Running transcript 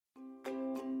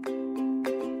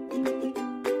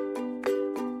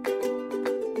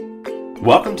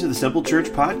Welcome to the Simple Church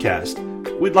Podcast.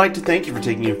 We'd like to thank you for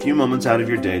taking a few moments out of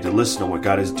your day to listen to what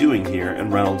God is doing here in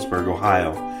Reynoldsburg,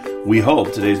 Ohio. We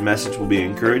hope today's message will be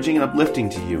encouraging and uplifting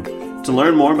to you. To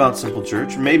learn more about Simple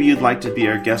Church, or maybe you'd like to be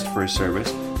our guest for a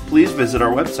service, please visit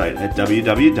our website at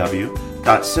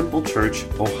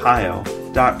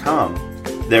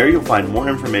www.simplechurchohio.com. There you'll find more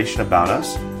information about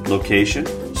us,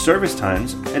 location, service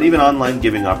times, and even online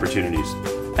giving opportunities.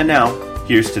 And now,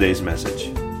 here's today's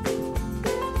message.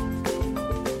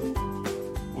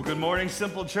 Good morning,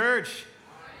 Simple Church.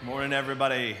 Good morning,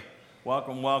 everybody.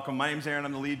 Welcome, welcome. My name's Aaron.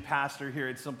 I'm the lead pastor here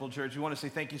at Simple Church. We want to say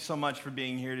thank you so much for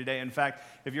being here today. In fact,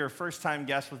 if you're a first-time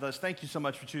guest with us, thank you so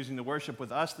much for choosing to worship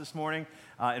with us this morning.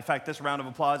 In fact, this round of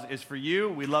applause is for you.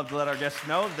 We love to let our guests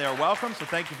know they are welcome, so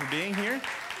thank you for being here.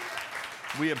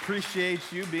 We appreciate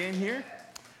you being here.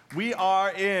 We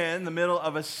are in the middle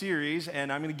of a series, and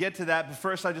I'm going to get to that. But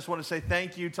first, I just want to say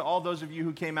thank you to all those of you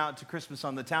who came out to Christmas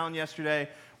on the Town yesterday,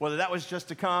 whether that was just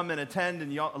to come and attend,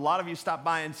 and a lot of you stopped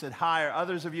by and said hi, or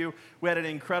others of you, we had an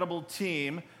incredible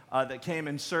team that came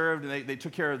and served, and they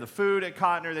took care of the food at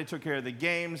Cotner, they took care of the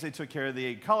games, they took care of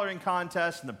the coloring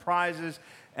contest and the prizes,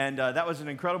 and that was an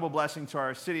incredible blessing to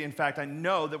our city. In fact, I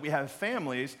know that we have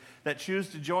families that choose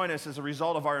to join us as a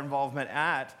result of our involvement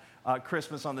at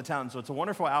Christmas on the Town. So it's a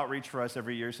wonderful outreach for us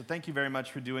every year. So thank you very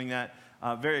much for doing that.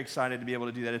 Very excited to be able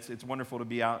to do that. It's wonderful to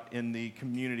be out in the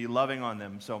community loving on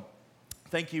them. So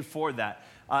thank you for that.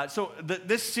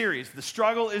 This series, The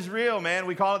Struggle is Real, man.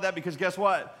 We call it that because guess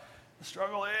what? The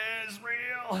struggle is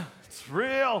real. It's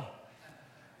real.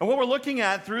 And what we're looking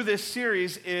at through this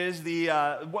series is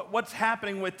what's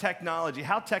happening with technology,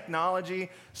 how technology,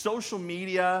 social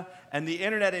media, and the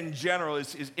internet in general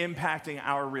is impacting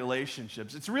our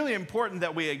relationships. It's really important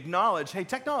that we acknowledge, hey,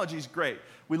 technology is great.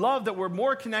 We love that we're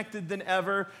more connected than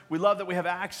ever. We love that we have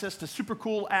access to super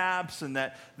cool apps and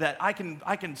that I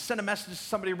can send a message to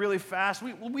somebody really fast.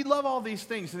 We love all these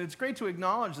things, and it's great to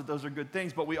acknowledge that those are good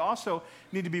things, but we also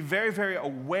need to be very, very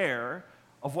aware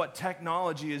of what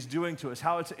technology is doing to us,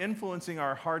 how it's influencing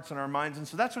our hearts and our minds. And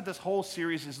so that's what this whole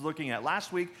series is looking at.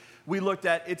 Last week, we looked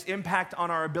at its impact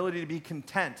on our ability to be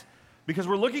content. Because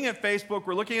we're looking at Facebook,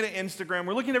 we're looking at Instagram,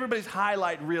 we're looking at everybody's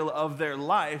highlight reel of their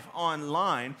life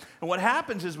online. And what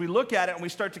happens is we look at it and we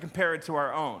start to compare it to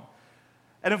our own.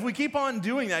 And if we keep on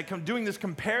doing that, doing this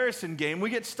comparison game,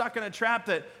 we get stuck in a trap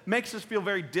that makes us feel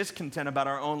very discontent about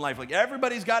our own life. Like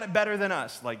everybody's got it better than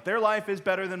us. Like their life is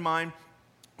better than mine.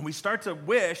 We start to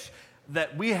wish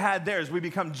that we had theirs. We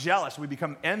become jealous. We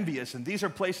become envious. And these are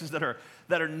places that are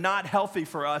not healthy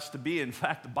for us to be. In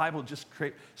fact, the Bible just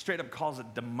straight up calls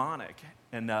it demonic.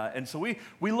 And so we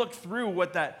look through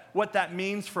what that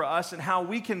means for us and how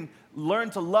we can learn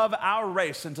to love our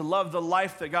race and to love the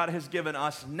life that God has given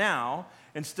us now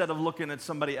instead of looking at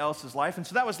somebody else's life. And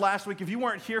so that was last week. If you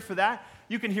weren't here for that,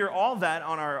 you can hear all that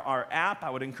on our app. I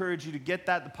would encourage you to get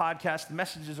that, the podcast. The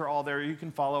messages are all there. You can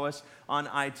follow us on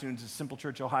iTunes at Simple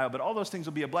Church Ohio. But all those things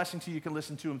will be a blessing to you. You can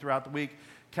listen to them throughout the week.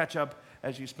 Catch up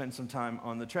as you spend some time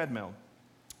on the treadmill.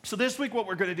 So this week what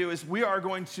we're going to do is we are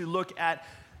going to look at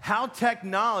how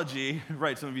technology,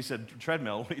 right, some of you said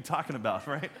treadmill. What are you talking about,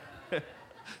 right?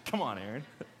 Come on, Aaron.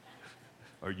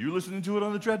 Are you listening to it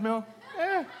on the treadmill?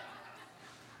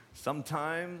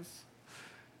 Sometimes.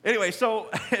 Anyway, so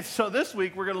this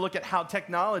week we're going to look at how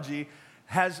technology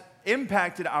has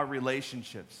impacted our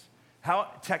relationships.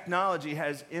 How technology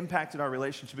has impacted our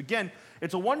relationship. Again,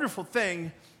 it's a wonderful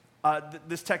thing,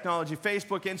 this technology,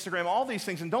 Facebook, Instagram, all these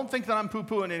things. And don't think that I'm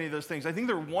poo-pooing any of those things. I think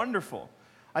they're wonderful.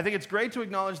 I think it's great to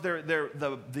acknowledge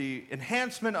the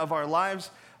enhancement of our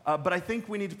lives, but I think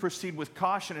we need to proceed with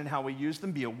caution in how we use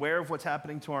them, be aware of what's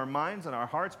happening to our minds and our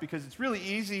hearts, because it's really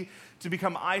easy to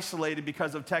become isolated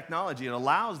because of technology. It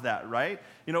allows that, right?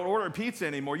 You know, to order a pizza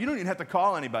anymore, you don't even have to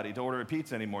call anybody to order a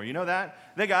pizza anymore. You know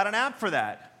that? They got an app for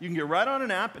that. You can get right on an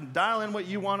app and dial in what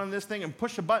you want on this thing and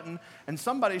push a button, and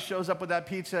somebody shows up with that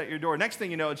pizza at your door. Next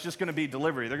thing you know, it's just going to be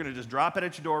delivery. They're going to just drop it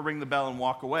at your door, ring the bell, and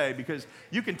walk away, because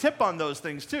you can tip on those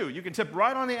things too. You can tip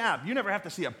right on the app. You never have to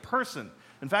see a person.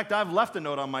 In fact, I've left a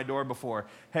note on my door before.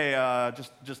 Hey,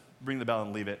 just ring the bell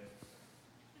and leave it.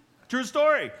 True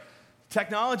story.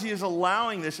 Technology is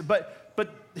allowing this, but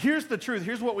here's the truth.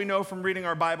 Here's what we know from reading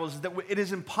our Bibles, is that it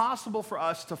is impossible for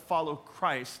us to follow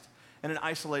Christ in an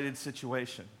isolated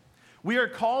situation. We are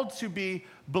called to be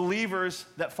believers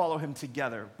that follow him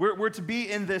together. We're to be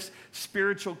in this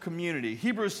spiritual community.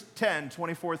 Hebrews 10,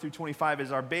 24 through 25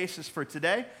 is our basis for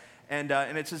today. And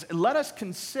it says, let us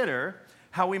consider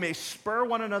how we may spur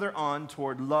one another on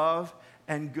toward love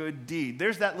and good deed.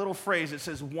 There's that little phrase that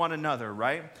says one another,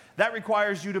 right? That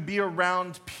requires you to be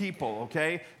around people,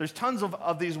 okay? There's tons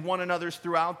of these one another's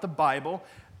throughout the Bible.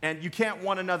 And you can't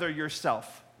one another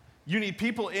yourself. You need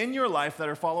people in your life that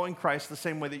are following Christ the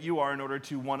same way that you are in order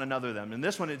to one another them. And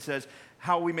this one, it says,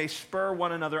 how we may spur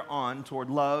one another on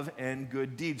toward love and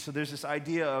good deeds. So there's this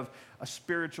idea of a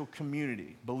spiritual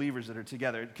community, believers that are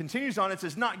together. It continues on, it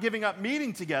says, not giving up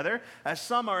meeting together, as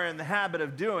some are in the habit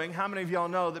of doing. How many of y'all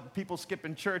know that people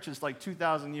skipping church is like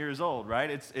 2,000 years old, right?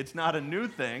 It's not a new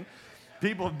thing.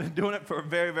 People have been doing it for a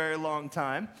very, very long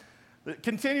time. It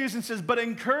continues and says, but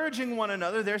encouraging one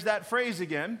another, there's that phrase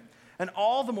again, and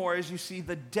all the more as you see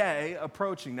the day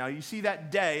approaching. Now, you see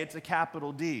that day, it's a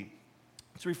capital D.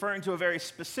 It's referring to a very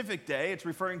specific day. It's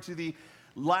referring to the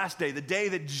last day, the day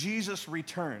that Jesus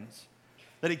returns,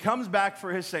 that he comes back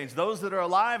for his saints, those that are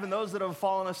alive and those that have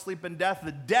fallen asleep in death,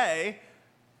 the day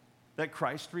that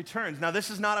Christ returns. Now,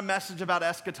 this is not a message about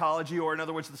eschatology, or in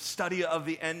other words, the study of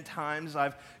the end times.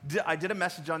 I did a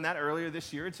message on that earlier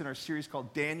this year. It's in our series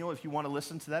called Daniel. If you want to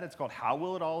listen to that, it's called How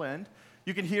Will It All End?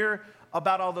 You can hear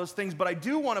about all those things, but I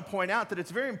do want to point out that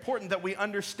it's very important that we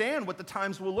understand what the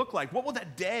times will look like. What will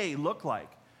that day look like?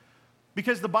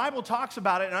 Because the Bible talks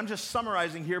about it, and I'm just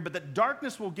summarizing here, but that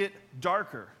darkness will get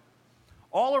darker.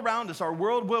 All around us, our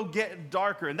world will get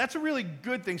darker, and that's a really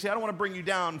good thing. See, I don't want to bring you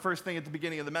down first thing at the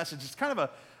beginning of the message. It's kind of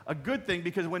a good thing,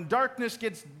 because when darkness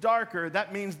gets darker,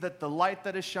 that means that the light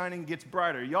that is shining gets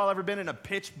brighter. Y'all ever been in a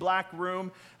pitch black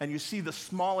room and you see the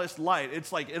smallest light?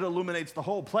 It's like it illuminates the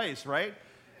whole place, right?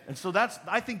 And so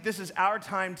I think this is our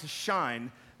time to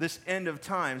shine, this end of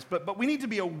times. But we need to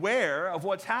be aware of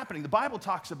what's happening. The Bible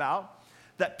talks about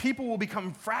that people will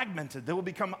become fragmented. They will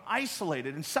become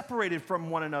isolated and separated from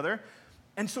one another.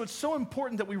 And so it's so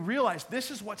important that we realize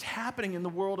this is what's happening in the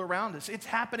world around us. It's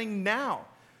happening now.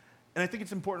 And I think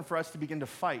it's important for us to begin to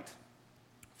fight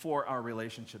for our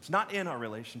relationships. Not in our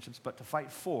relationships, but to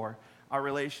fight for our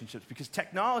relationships. Because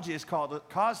technology has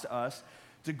caused us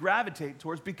to gravitate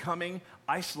towards becoming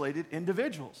isolated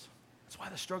individuals. That's why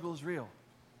the struggle is real.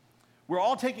 We're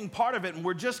all taking part of it, and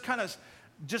we're just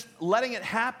letting it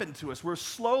happen to us. We're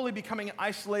slowly becoming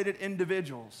isolated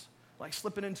individuals, like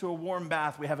slipping into a warm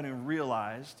bath we haven't even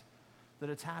realized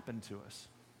that it's happened to us.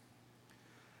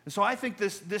 And so I think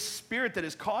this spirit that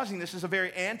is causing this is a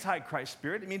very anti-Christ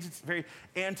spirit. It means it's very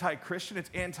anti-Christian.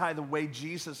 It's anti the way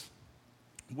Jesus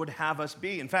would have us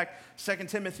be. In fact, 2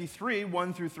 Timothy 3,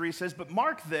 1-3 says, but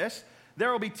mark this,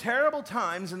 there will be terrible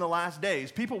times in the last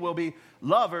days. People will be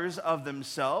lovers of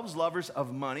themselves, lovers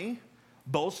of money,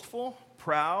 boastful,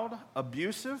 proud,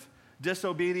 abusive,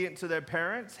 disobedient to their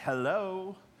parents.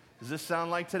 Hello. Does this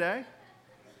sound like today?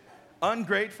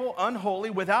 Ungrateful,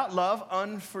 unholy, without love,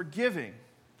 unforgiving.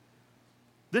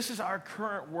 This is our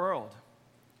current world.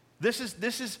 This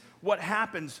is what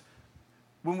happens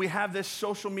when we have this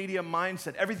social media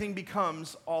mindset. Everything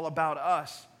becomes all about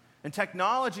us. And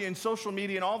technology and social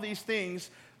media and all these things,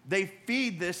 they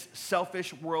feed this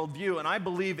selfish worldview. And I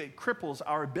believe it cripples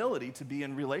our ability to be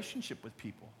in relationship with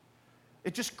people.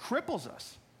 It just cripples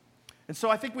us. And so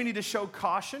I think we need to show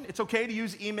caution. It's okay to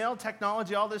use email,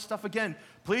 technology, all this stuff. Again,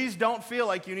 please don't feel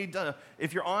like you need to,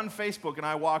 if you're on Facebook and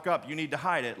I walk up, you need to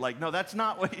hide it. Like, no, that's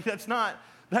not what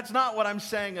I'm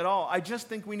saying at all. I just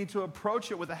think we need to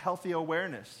approach it with a healthy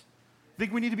awareness. I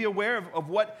think we need to be aware of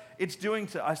what it's doing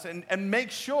to us and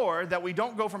make sure that we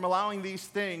don't go from allowing these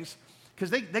things, because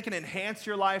they can enhance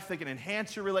your life, they can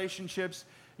enhance your relationships.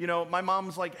 You know, my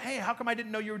mom's like, hey, how come I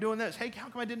didn't know you were doing this? Hey, how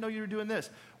come I didn't know you were doing this?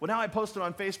 Well, now I posted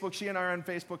on Facebook. She and I are on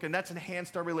Facebook, and that's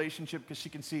enhanced our relationship because she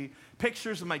can see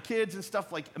pictures of my kids and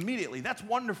stuff like immediately. That's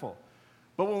wonderful.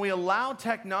 But when we allow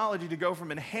technology to go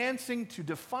from enhancing to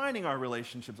defining our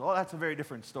relationships, well, that's a very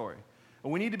different story.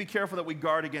 And we need to be careful that we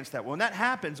guard against that. When that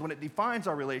happens, when it defines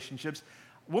our relationships,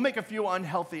 we'll make a few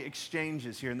unhealthy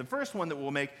exchanges here. And the first one that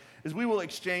we'll make is we will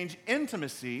exchange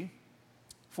intimacy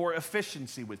for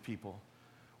efficiency with people.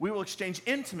 We will exchange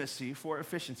intimacy for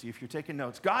efficiency, if you're taking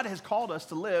notes. God has called us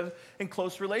to live in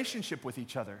close relationship with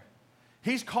each other.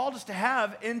 He's called us to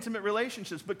have intimate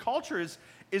relationships, but culture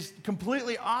is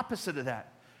completely opposite of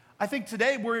that. I think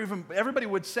today everybody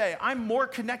would say, I'm more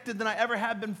connected than I ever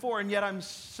have been before, and yet I'm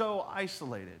so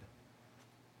isolated.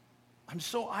 I'm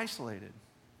so isolated.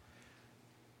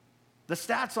 The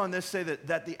stats on this say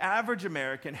that the average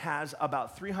American has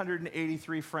about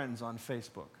 383 friends on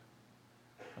Facebook.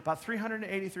 About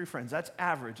 383 friends. That's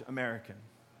average American.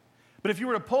 But if you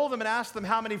were to poll them and ask them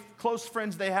how many close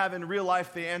friends they have in real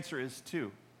life, the answer is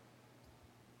 2.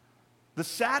 The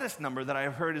saddest number that I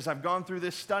have heard as I've gone through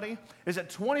this study is that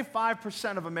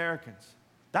 25% of Americans,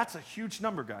 that's a huge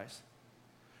number, guys.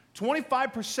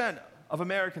 25% of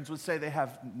Americans would say they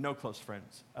have no close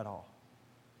friends at all.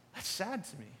 That's sad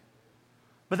to me.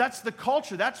 But that's the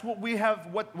culture. That's what we have,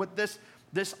 what this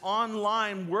this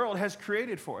online world has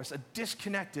created for us, a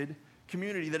disconnected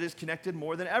community that is connected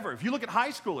more than ever. If you look at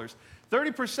high schoolers,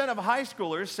 30% of high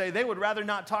schoolers say they would rather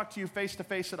not talk to you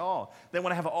face-to-face at all. They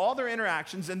want to have all their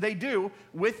interactions, and they do,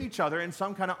 with each other in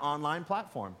some kind of online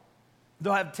platform.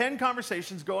 They'll have 10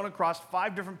 conversations going across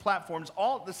 5 different platforms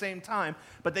all at the same time,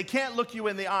 but they can't look you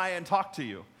in the eye and talk to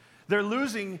you. They're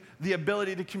losing the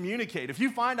ability to communicate. If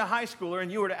you find a high schooler and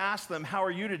you were to ask them, how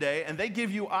are you today, and they give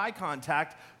you eye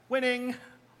contact, winning.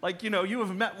 Like, you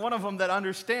have met one of them that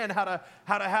understand how to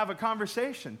have a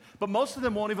conversation. But most of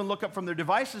them won't even look up from their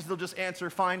devices. They'll just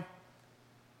answer, fine.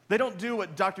 They don't do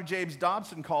what Dr. James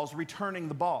Dobson calls returning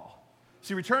the ball.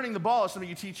 See, returning the ball is something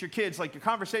you teach your kids. Like, your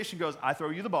conversation goes, I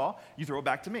throw you the ball, you throw it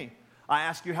back to me. I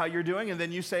ask you how you're doing, and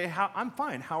then you say, I'm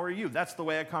fine, how are you? That's the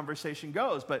way a conversation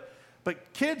goes.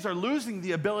 But kids are losing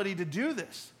the ability to do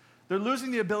this. They're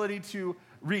losing the ability to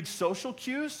read social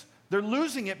cues. They're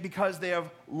losing it because they have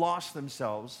lost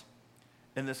themselves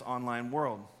in this online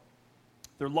world.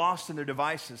 They're lost in their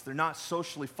devices. They're not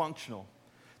socially functional.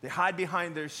 They hide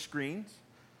behind their screens,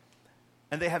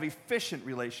 and they have efficient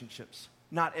relationships,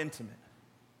 not intimate.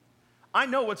 I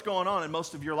know what's going on in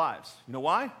most of your lives. You know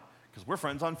why? Because we're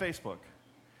friends on Facebook.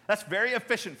 That's very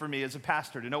efficient for me as a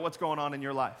pastor to know what's going on in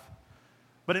your life.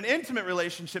 But an intimate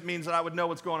relationship means that I would know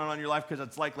what's going on in your life because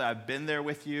it's likely I've been there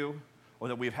with you, or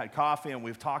that we've had coffee and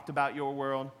we've talked about your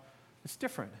world. It's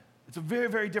different. It's a very,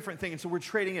 very different thing. And so we're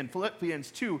trading in.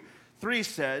 Philippians 2:3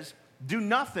 says, do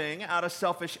nothing out of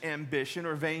selfish ambition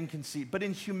or vain conceit, but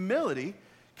in humility,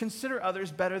 consider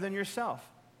others better than yourself.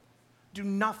 Do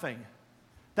nothing.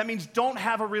 That means don't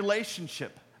have a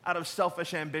relationship out of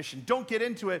selfish ambition. Don't get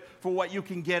into it for what you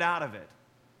can get out of it.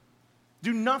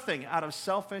 Do nothing out of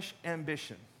selfish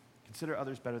ambition. Consider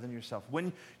others better than yourself.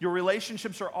 When your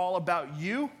relationships are all about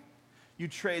you, you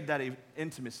trade that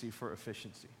intimacy for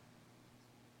efficiency.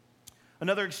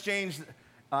 Another exchange,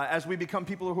 as we become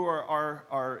people who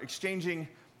are exchanging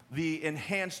the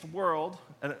enhanced world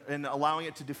and allowing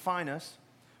it to define us,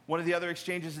 one of the other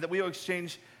exchanges is that we will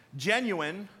exchange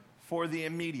genuine for the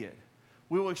immediate.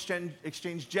 We will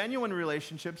exchange genuine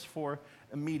relationships for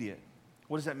immediate.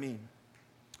 What does that mean?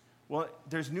 Well,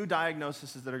 there's new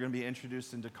diagnoses that are going to be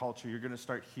introduced into culture. You're going to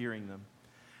start hearing them.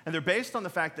 And they're based on the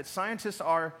fact that scientists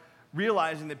are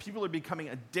realizing that people are becoming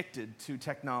addicted to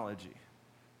technology.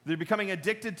 They're becoming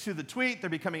addicted to the tweet. They're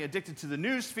becoming addicted to the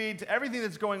news feed, to everything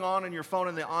that's going on in your phone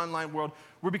in the online world.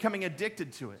 We're becoming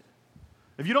addicted to it.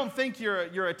 If you don't think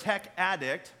you're a tech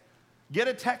addict, get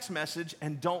a text message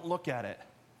and don't look at it.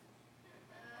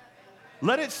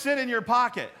 Let it sit in your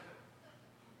pocket.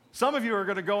 Some of you are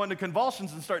going to go into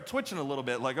convulsions and start twitching a little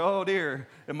bit, like, oh dear,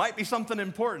 it might be something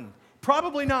important.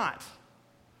 Probably not.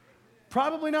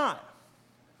 Probably not.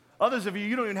 Others of you,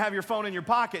 you don't even have your phone in your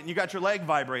pocket and you got your leg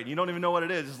vibrating. You don't even know what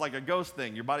it is. It's like a ghost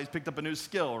thing. Your body's picked up a new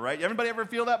skill, right? Everybody ever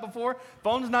feel that before?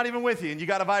 Phone's not even with you and you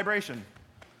got a vibration.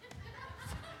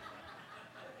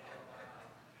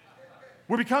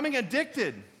 We're becoming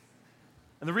addicted.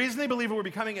 And the reason they believe we're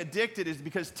becoming addicted is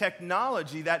because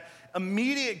technology, that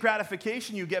immediate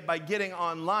gratification you get by getting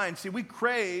online, see, we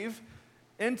crave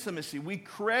intimacy. We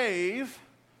crave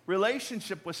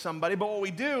relationship with somebody, but what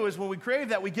we do is when we crave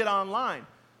that, we get online.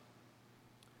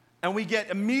 And we get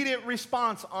immediate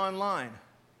response online.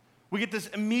 We get this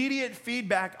immediate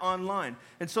feedback online.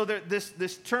 And so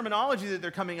this terminology that they're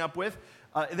coming up with,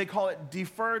 they call it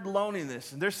deferred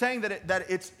loneliness. And they're saying that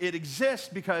it exists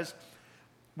because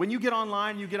when you get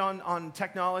online, you get on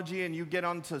technology and you get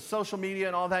onto social media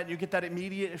and all that, and you get that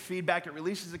immediate feedback, it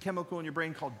releases a chemical in your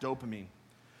brain called dopamine.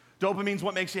 Dopamine's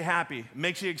what makes you happy, it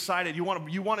makes you excited. You want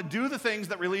to do the things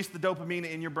that release the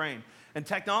dopamine in your brain. And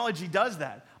technology does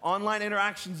that. Online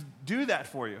interactions do that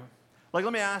for you. Like,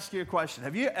 let me ask you a question.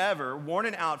 Have you ever worn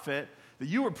an outfit that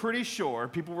you were pretty sure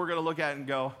people were going to look at and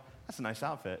go, that's a nice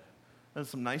outfit. That's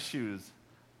some nice shoes.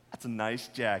 That's a nice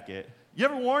jacket. You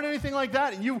ever worn anything like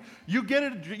that? And you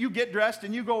get dressed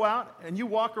and you go out and you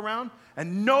walk around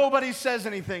and nobody says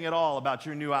anything at all about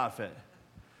your new outfit.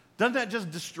 Doesn't that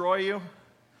just destroy you?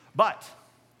 But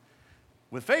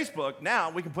with Facebook, now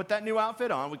we can put that new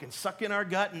outfit on, we can suck in our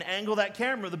gut and angle that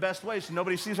camera the best way so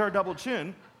nobody sees our double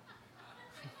chin.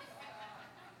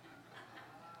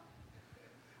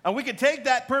 And we can take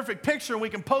that perfect picture and we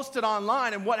can post it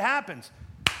online, and what happens?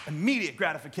 Immediate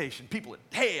gratification. People,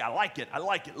 hey, I like it,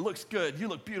 it looks good, you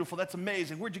look beautiful, that's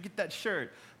amazing. Where'd you get that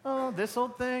shirt? Oh, this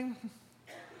old thing.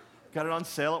 Got it on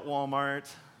sale at Walmart.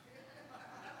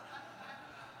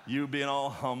 You being all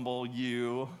humble,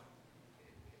 you.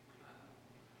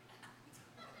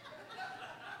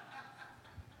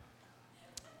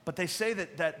 But But they say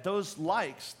that those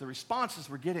likes, the responses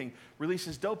we're getting,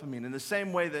 releases dopamine in the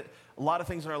same way that a lot of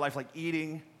things in our life, like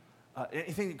eating,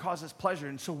 anything that causes pleasure.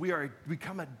 And so we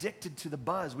become addicted to the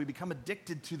buzz. We become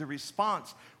addicted to the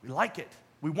response. We like it.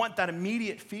 We want that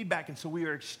immediate feedback, and so we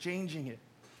are exchanging it.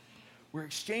 We're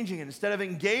exchanging it. Instead of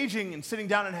engaging and sitting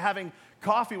down and having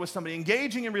coffee with somebody,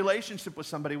 engaging in relationship with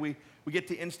somebody, we get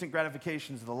the instant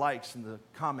gratifications of the likes and the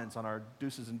comments on our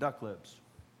deuces and duck lips.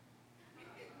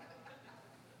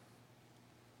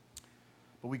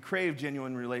 But we crave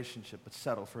genuine relationship, but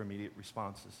settle for immediate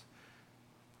responses.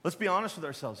 Let's be honest with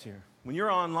ourselves here. When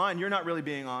you're online, you're not really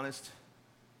being honest.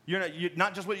 You're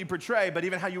not just what you portray, but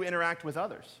even how you interact with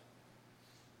others.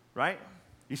 Right?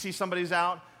 You see somebody's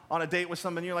out on a date with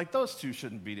somebody, you're like, those two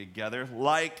shouldn't be together.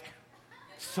 Like,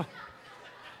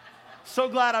 so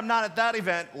glad I'm not at that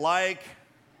event. Like,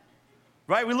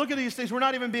 right? We look at these things, we're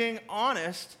not even being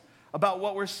honest about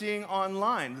what we're seeing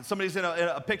online. Somebody's in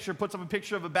a picture, puts up a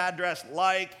picture of a bad dress.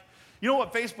 Like, you know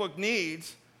what Facebook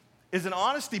needs is an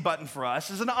honesty button for us,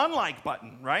 is an unlike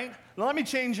button, right? Now, let me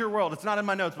change your world. It's not in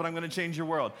my notes, but I'm going to change your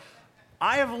world.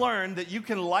 I have learned that you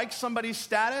can like somebody's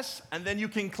status, and then you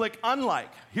can click unlike.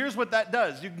 Here's what that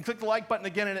does. You can click the like button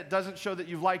again, and it doesn't show that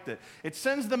you've liked it. It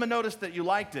sends them a notice that you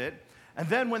liked it, and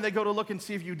then when they go to look and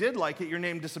see if you did like it, your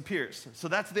name disappears. So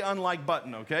that's the unlike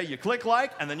button, okay? You click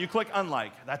like, and then you click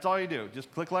unlike. That's all you do.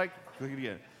 Just click like, click it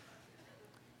again.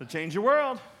 So change your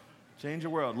world. Change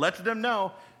your world. Let them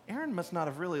know, Aaron must not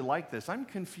have really liked this. I'm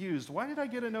confused. Why did I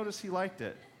get a notice he liked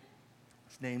it?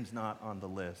 His name's not on the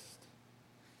list.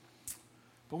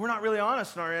 But we're not really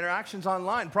honest in our interactions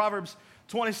online. Proverbs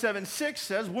 27:6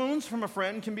 says, wounds from a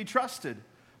friend can be trusted,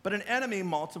 but an enemy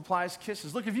multiplies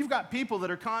kisses. Look, if you've got people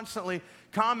that are constantly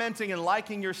commenting and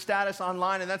liking your status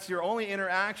online, and that's your only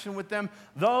interaction with them,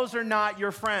 those are not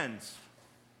your friends.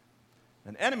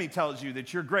 An enemy tells you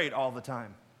that you're great all the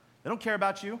time. They don't care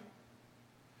about you.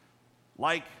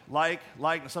 Like.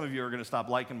 Some of you are going to stop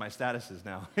liking my statuses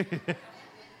now.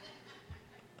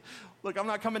 Look, I'm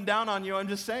not coming down on you. I'm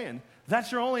just saying.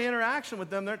 That's your only interaction with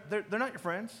them. They're not your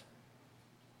friends.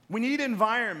 We need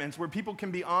environments where people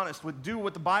can be honest, do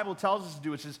what the Bible tells us to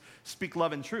do, which is speak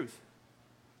love and truth.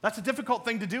 That's a difficult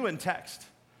thing to do in text.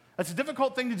 That's a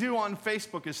difficult thing to do on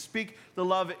Facebook, is speak the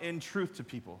love and truth to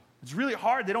people. It's really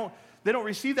hard. They don't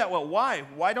receive that well. Why?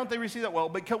 Why don't they receive that well?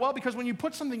 Because when you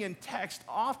put something in text,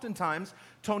 oftentimes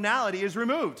tonality is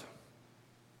removed.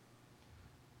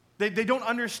 They don't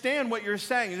understand what you're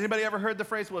saying. Has anybody ever heard the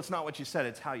phrase, well, it's not what you said,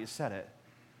 it's how you said it,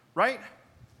 right?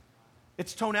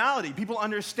 It's tonality. People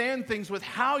understand things with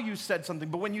how you said something,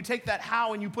 but when you take that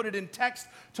how and you put it in text,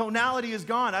 tonality is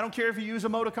gone. I don't care if you use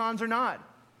emoticons or not.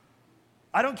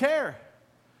 I don't care.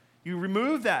 You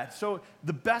remove that. So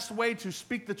the best way to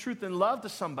speak the truth in love to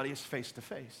somebody is face to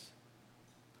face.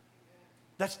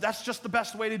 That's just the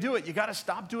best way to do it. You got to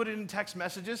stop doing it in text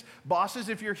messages. Bosses,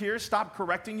 if you're here, stop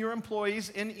correcting your employees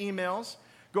in emails.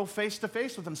 Go face to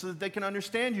face with them so that they can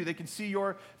understand you. They can see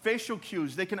your facial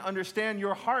cues. They can understand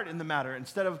your heart in the matter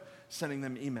instead of sending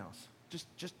them emails.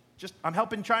 I'm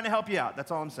trying to help you out. That's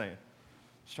all I'm saying.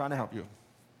 Just trying to help you.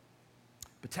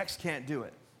 But text can't do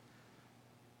it.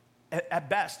 At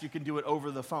best, you can do it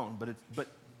over the phone, but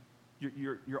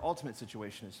your ultimate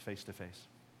situation is face to face.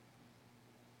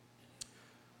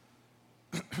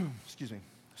 Excuse me.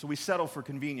 So we settle for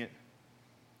convenient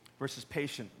versus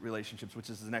patient relationships, which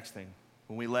is the next thing.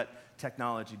 When we let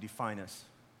technology define us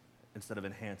instead of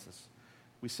enhance us.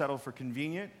 We settle for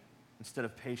convenient instead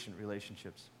of patient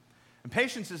relationships. And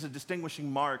patience is a distinguishing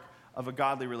mark of a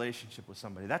godly relationship with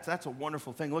somebody. That's a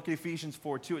wonderful thing. Look at Ephesians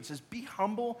 4:2. It says, be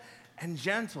humble and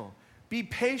gentle. Be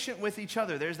patient with each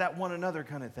other. There's that one another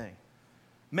kind of thing.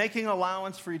 Making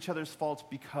allowance for each other's faults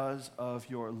because of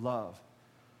your love.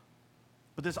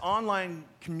 But this online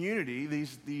community,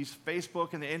 these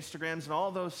Facebook and the Instagrams and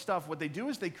all those stuff, what they do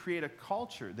is they create a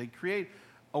culture. They create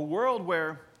a world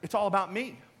where it's all about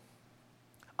me.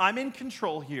 I'm in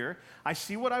control here. I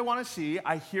see what I want to see.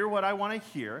 I hear what I want to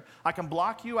hear. I can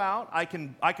block you out. I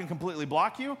can completely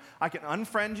block you. I can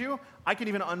unfriend you. I can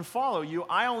even unfollow you.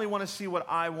 I only want to see what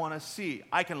I want to see.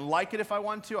 I can like it if I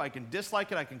want to. I can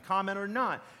dislike it. I can comment or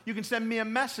not. You can send me a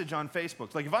message on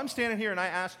Facebook. Like if I'm standing here and I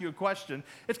ask you a question,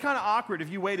 it's kind of awkward if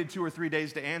you waited 2 or 3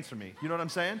 days to answer me. You know what I'm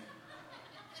saying?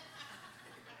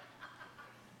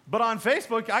 But on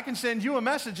Facebook, I can send you a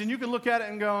message and you can look at it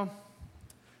and go,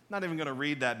 not even going to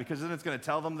read that because then it's going to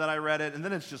tell them that I read it, and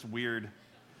then it's just weird.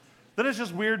 Then it's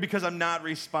just weird because I'm not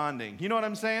responding. You know what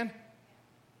I'm saying?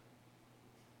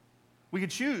 We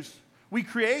could choose. We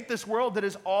create this world that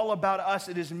is all about us.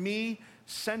 It is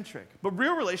me-centric. But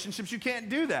real relationships, you can't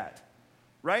do that.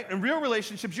 right? In real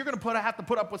relationships, you're going to have to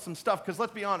put up with some stuff because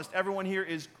let's be honest, everyone here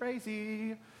is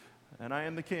crazy. And I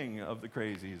am the king of the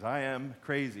crazies. I am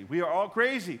crazy. We are all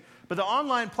crazy. But the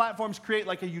online platforms create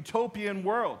like a utopian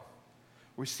world.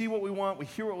 We see what we want, we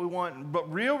hear what we want.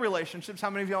 But real relationships, how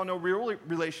many of y'all know real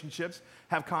relationships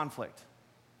have conflict?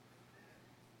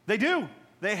 They do.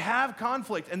 They have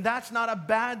conflict. And that's not a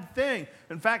bad thing.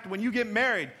 In fact, when you get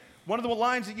married, one of the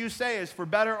lines that you say is for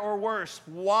better or worse.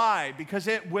 Why? Because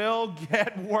it will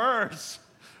get worse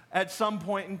at some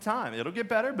point in time. It'll get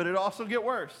better, but it'll also get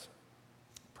worse.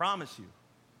 Promise you.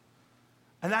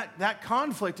 And that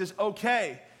conflict is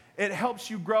okay. It helps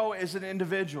you grow as an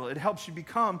individual. It helps you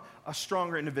become a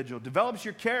stronger individual. Develops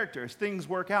your character as things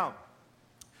work out.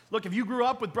 Look, if you grew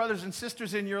up with brothers and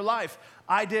sisters in your life,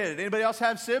 I did. Anybody else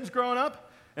have sibs growing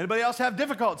up? Anybody else have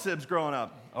difficult sibs growing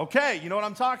up? Okay, you know what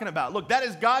I'm talking about. Look, that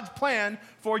is God's plan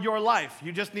for your life.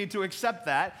 You just need to accept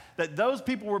that those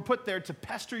people were put there to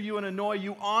pester you and annoy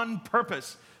you on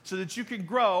purpose so that you can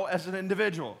grow as an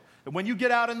individual. And when you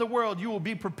get out in the world, you will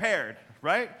be prepared,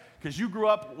 right? Because you grew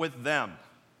up with them.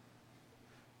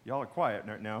 Y'all are quiet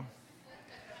right now.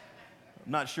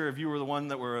 I'm not sure if you were the one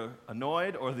that were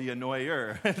annoyed or the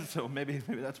annoyer. So maybe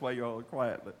that's why you all are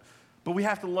quiet. But we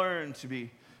have to learn to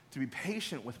be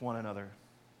patient with one another.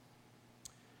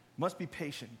 Must be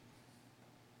patient.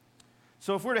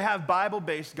 So if we're to have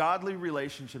Bible-based, godly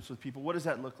relationships with people, what does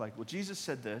that look like? Well, Jesus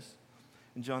said this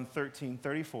in John 13,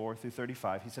 34 through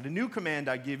 35. He said, "A new command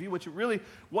I give you," which it really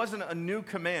wasn't a new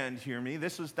command, hear me.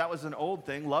 That was an old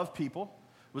thing, love people.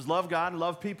 It was love God and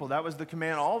love people. That was the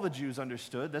command all the Jews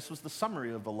understood. This was the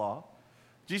summary of the law.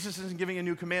 Jesus isn't giving a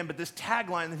new command, but this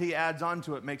tagline that he adds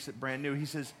onto it makes it brand new. He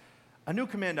says, "A new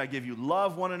command I give you,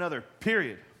 love one another,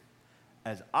 period.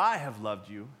 As I have loved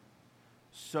you,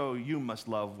 so you must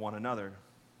love one another."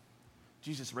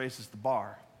 Jesus raises the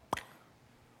bar.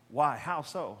 Why? How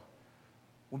so?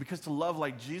 Well, because to love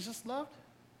like Jesus loved.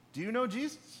 Do you know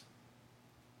Jesus?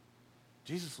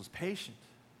 Jesus was patient.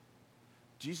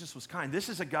 Jesus was kind. This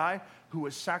is a guy who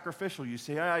was sacrificial. You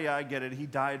say, yeah, I get it. He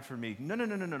died for me.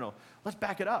 No. Let's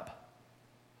back it up.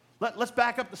 Let's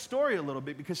back up the story a little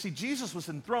bit because, see, Jesus was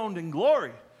enthroned in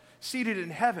glory, seated in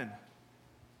heaven.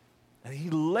 And he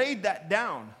laid that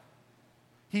down.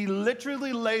 He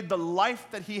literally laid the life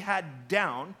that he had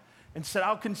down and said,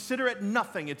 I'll consider it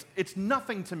nothing. It's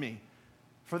nothing to me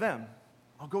for them.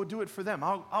 I'll go do it for them.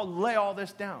 I'll lay all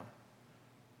this down.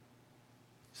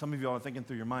 Some of you are thinking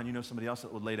through your mind, you know somebody else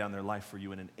that would lay down their life for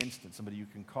you in an instant, somebody you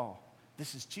can call.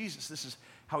 This is Jesus. This is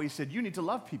how he said, you need to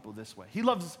love people this way. He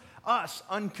loves us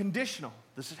unconditional.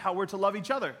 This is how we're to love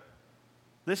each other.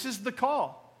 This is the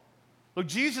call. Look,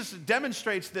 Jesus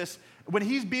demonstrates this when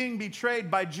he's being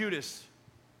betrayed by Judas.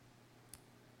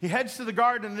 He heads to the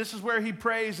garden, and this is where he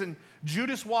prays, and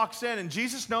Judas walks in, and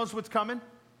Jesus knows what's coming.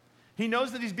 He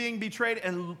knows that he's being betrayed,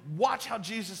 and watch how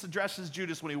Jesus addresses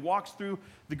Judas when he walks through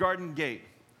the garden gate.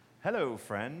 Hello,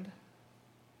 friend.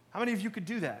 How many of you could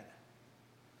do that?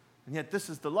 And yet this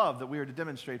is the love that we are to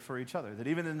demonstrate for each other, that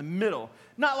even in the middle,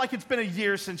 not like it's been a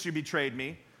year since you betrayed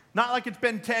me, not like it's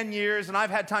been 10 years and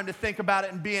I've had time to think about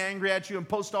it and be angry at you and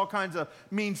post all kinds of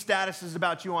mean statuses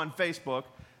about you on Facebook.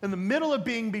 In the middle of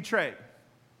being betrayed,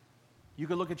 you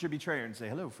could look at your betrayer and say,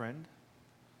 hello, friend.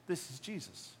 This is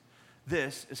Jesus.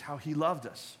 This is how he loved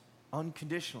us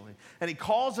unconditionally. And he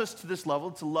calls us to this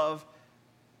level to love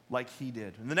like he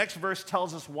did. And the next verse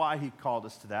tells us why he called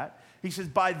us to that. He says,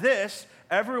 by this,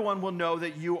 everyone will know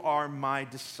that you are my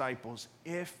disciples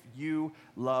if you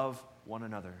love one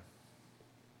another.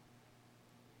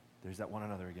 There's that one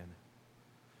another again.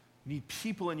 You need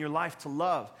people in your life to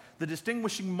love. The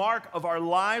distinguishing mark of our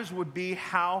lives would be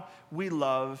how we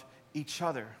love each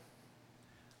other.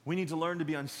 We need to learn to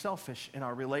be unselfish in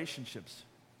our relationships.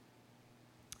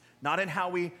 Not in how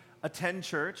we attend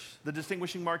church. The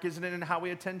distinguishing mark isn't in how we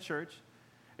attend church.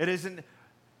 It isn't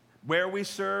where we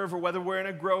serve or whether we're in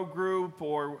a grow group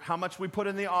or how much we put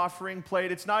in the offering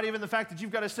plate. It's not even the fact that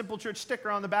you've got a Simple Church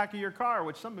sticker on the back of your car,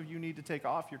 which some of you need to take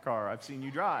off your car. I've seen you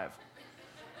drive.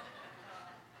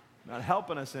 Not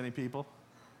helping us any, people.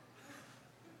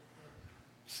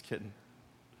 Just kidding.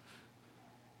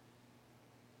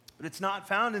 But it's not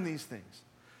found in these things.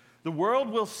 The world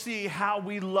will see how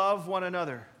we love one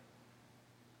another,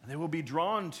 and they will be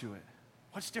drawn to it.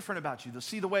 What's different about you? They'll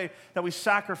see the way that we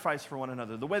sacrifice for one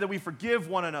another, the way that we forgive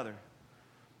one another,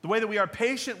 the way that we are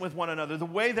patient with one another, the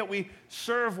way that we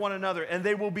serve one another, and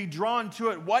they will be drawn to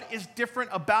it. What is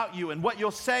different about you? And what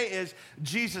you'll say is,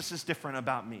 Jesus is different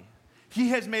about me. He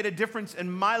has made a difference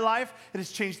in my life. It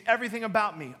has changed everything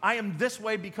about me. I am this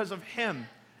way because of him.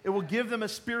 It will give them a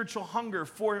spiritual hunger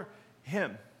for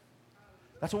him.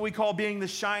 That's what we call being the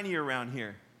shiny around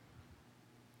here.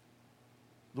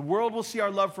 The world will see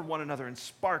our love for one another and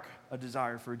spark a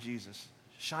desire for Jesus.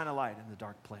 Shine a light in the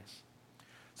dark place.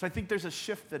 So I think there's a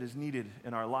shift that is needed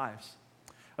in our lives.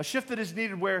 A shift that is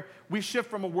needed where we shift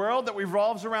from a world that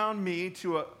revolves around me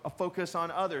to a focus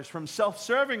on others, from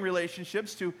self-serving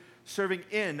relationships to serving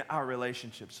in our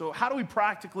relationships. So how do we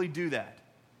practically do that?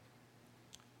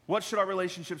 What should our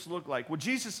relationships look like? Well,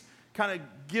 Jesus kind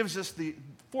of gives us the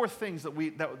 4 things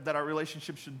that our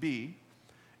relationship should be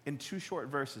in 2 short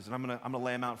verses, and I'm gonna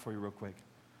lay them out for you real quick.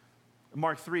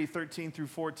 Mark 3:13 through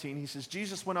 14, he says,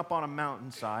 Jesus went up on a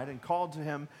mountainside and called to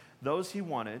him those he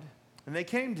wanted, and they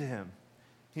came to him.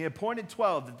 He appointed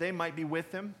 12 that they might be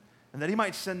with him and that he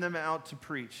might send them out to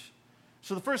preach.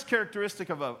 So the first characteristic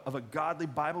of a godly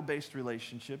Bible-based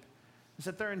relationship is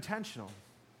that they're intentional.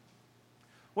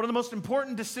 One of the most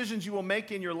important decisions you will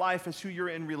make in your life is who you're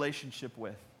in relationship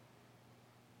with.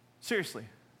 Seriously,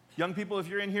 young people, if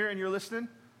you're in here and you're listening,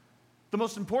 the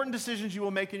most important decisions you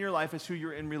will make in your life is who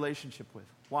you're in relationship with.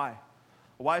 Why?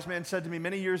 A wise man said to me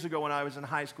many years ago when I was in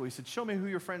high school, he said, show me who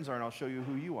your friends are and I'll show you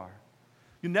who you are.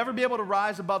 You'll never be able to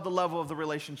rise above the level of the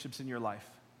relationships in your life.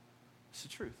 It's the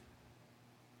truth.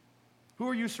 Who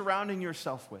are you surrounding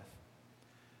yourself with?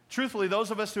 Truthfully, those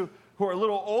of us who are a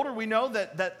little older, we know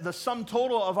that the sum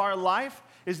total of our life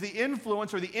is the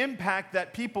influence or the impact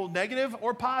that people, negative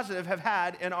or positive, have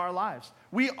had in our lives.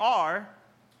 We are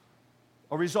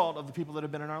a result of the people that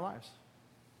have been in our lives.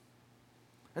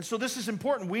 And so this is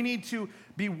important. We need to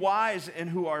be wise in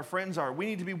who our friends are. We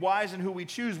need to be wise in who we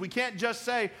choose. We can't just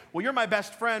say, well, you're my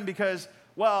best friend because,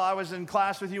 well, I was in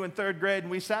class with you in 3rd grade and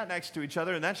we sat next to each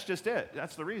other and that's just it.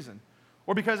 That's the reason.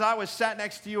 Or because I was sat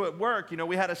next to you at work,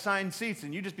 we had assigned seats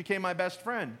and you just became my best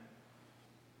friend.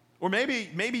 Or maybe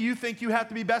you think you have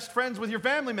to be best friends with your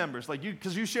family members,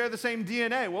 because you share the same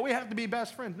DNA. Well, we have to be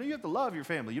best friends. No, you have to love your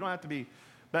family. You don't have to be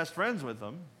best friends with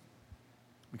them.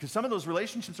 Because some of those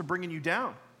relationships are bringing you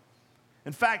down.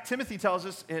 In fact, Timothy tells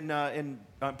us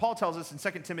Paul tells us in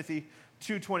 2 Timothy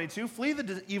 2:22, flee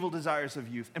the evil desires of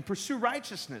youth and pursue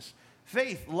righteousness,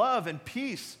 faith, love, and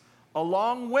peace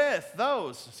along with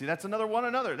those. See, that's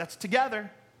another. That's together.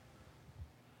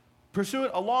 Pursue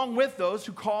it along with those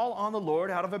who call on the Lord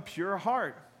out of a pure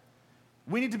heart.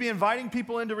 We need to be inviting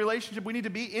people into relationship. We need to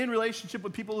be in relationship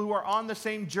with people who are on the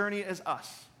same journey as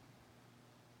us.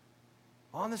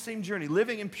 On the same journey,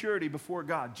 living in purity before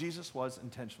God. Jesus was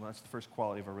intentional. That's the first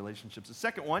quality of our relationships. The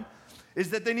second one is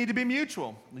that they need to be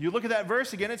mutual. You look at that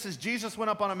verse again, it says, Jesus went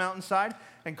up on a mountainside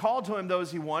and called to him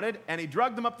those he wanted, and he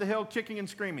dragged them up the hill kicking and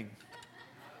screaming.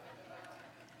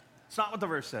 It's not what the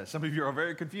verse says. Some of you are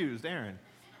very confused. Aaron,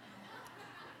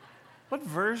 what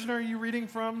version are you reading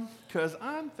from? Because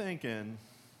I'm thinking,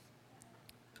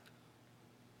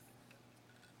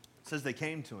 it says they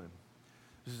came to him.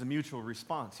 This is a mutual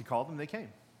response. He called them, they came.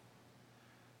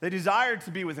 They desired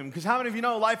to be with him. Because how many of you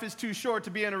know life is too short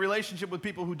to be in a relationship with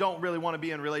people who don't really want to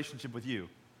be in a relationship with you?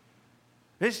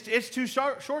 It's too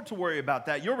short to worry about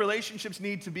that. Your relationships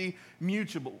need to be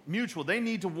mutual. They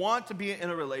need to want to be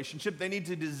in a relationship. They need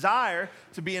to desire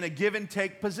to be in a give and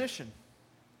take position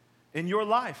in your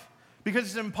life. Because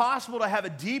it's impossible to have a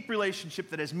deep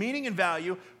relationship that has meaning and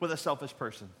value with a selfish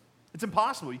person. It's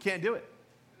impossible. You can't do it.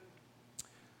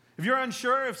 If you're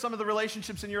unsure if some of the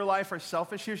relationships in your life are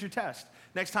selfish, here's your test.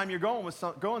 Next time you're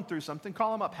going through something,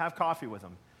 call them up, have coffee with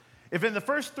them. If in the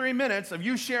first 3 minutes of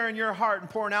you sharing your heart and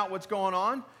pouring out what's going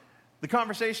on, the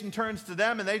conversation turns to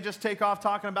them and they just take off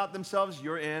talking about themselves,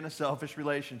 you're in a selfish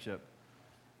relationship.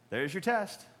 There's your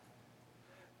test.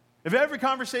 If every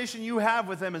conversation you have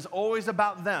with them is always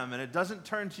about them and it doesn't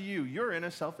turn to you, you're in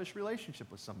a selfish relationship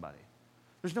with somebody.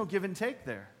 There's no give and take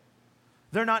there.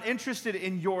 They're not interested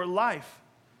in your life.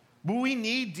 But we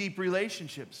need deep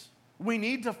relationships. We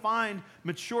need to find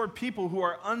mature people who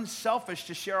are unselfish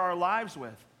to share our lives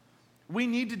with. We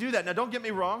need to do that. Now, don't get me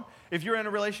wrong. If you're in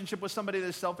a relationship with somebody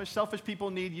that's selfish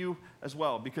people need you as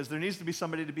well, because there needs to be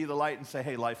somebody to be the light and say,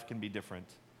 hey, life can be different.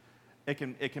 It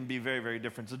can be very, very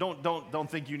different. So don't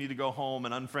think you need to go home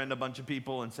and unfriend a bunch of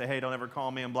people and say, hey, don't ever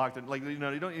call me and block them. You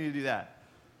don't need to do that.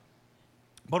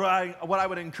 But what I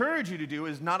would encourage you to do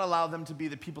is not allow them to be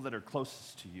the people that are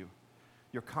closest to you.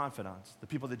 Your confidants, the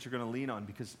people that you're going to lean on,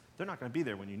 because they're not going to be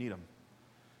there when you need them.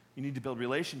 You need to build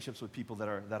relationships with people that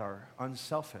are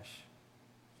unselfish.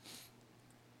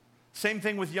 Same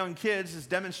thing with young kids is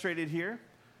demonstrated here.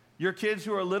 Your kids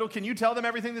who are little, can you tell them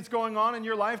everything that's going on in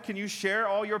your life? Can you share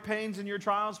all your pains and your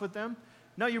trials with them?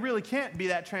 No, you really can't be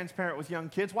that transparent with young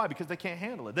kids. Why? Because they can't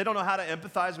handle it. They don't know how to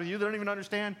empathize with you. They don't even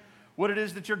understand what it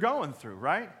is that you're going through,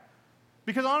 right?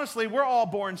 Because honestly, we're all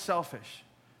born selfish.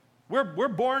 We're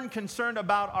born concerned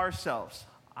about ourselves.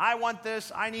 I want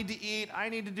this, I need to eat, I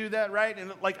need to do that, right?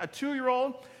 And like a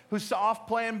 2-year-old who's off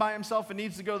playing by himself and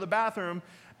needs to go to the bathroom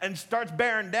and starts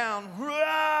bearing down,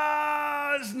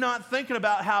 is not thinking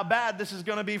about how bad this is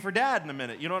going to be for dad in a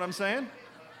minute. You know what I'm saying?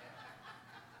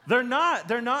 They're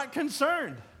not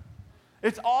concerned.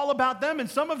 It's all about them. And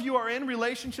some of you are in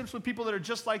relationships with people that are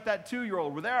just like that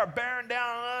 2-year-old, where they are bearing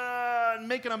down and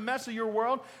making a mess of your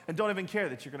world and don't even care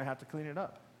that you're going to have to clean it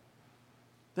up.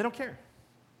 They don't care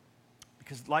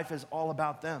because life is all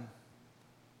about them.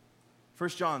 1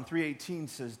 John 3:18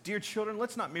 says, "Dear children,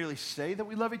 let's not merely say that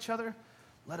we love each other.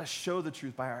 Let us show the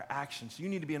truth by our actions." You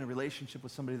need to be in a relationship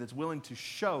with somebody that's willing to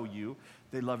show you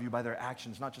they love you by their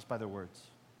actions, not just by their words.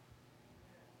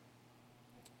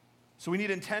 So we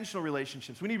need intentional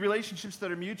relationships. We need relationships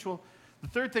that are mutual. The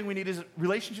third thing we need is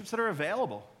relationships that are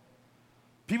available.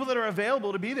 People that are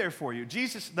available to be there for you.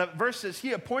 Jesus, that verse says,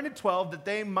 He appointed 12 that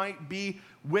they might be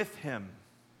with Him.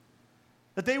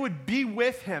 That they would be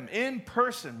with Him, in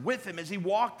person, with Him as He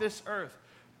walked this earth,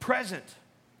 present.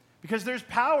 Because there's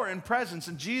power in presence,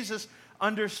 and Jesus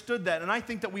understood that. And I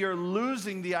think that we are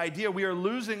losing the idea, we are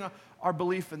losing our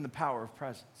belief in the power of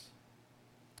presence.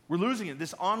 We're losing it.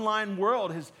 This online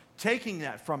world is taking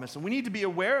that from us, and we need to be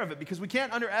aware of it because we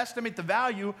can't underestimate the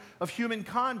value of human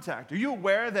contact. Are you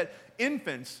aware that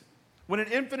infants, when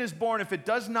an infant is born, if it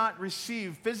does not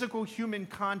receive physical human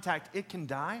contact, it can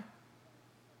die?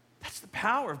 That's the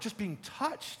power of just being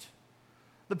touched,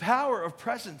 the power of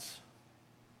presence.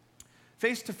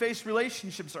 Face-to-face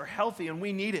relationships are healthy, and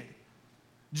we need it.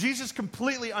 Jesus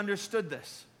completely understood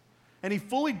this, and He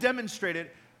fully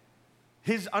demonstrated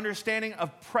His understanding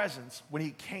of presence when He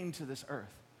came to this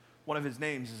earth. One of His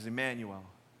names is Emmanuel,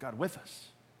 God with us.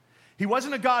 He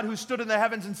wasn't a God who stood in the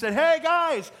heavens and said, "Hey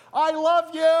guys, I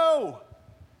love you."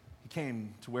 He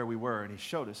came to where we were and He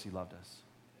showed us He loved us.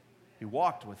 He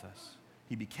walked with us.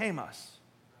 He became us.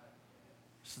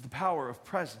 This is the power of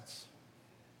presence.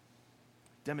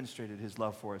 Demonstrated His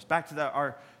love for us. Back to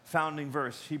our founding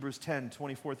verse, Hebrews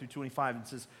 10:24-25. It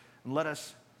says, "And let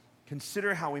us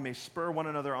consider how we may spur one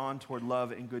another on toward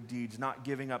love and good deeds, not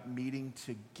giving up meeting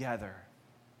together."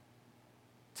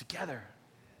 Together.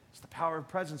 It's the power of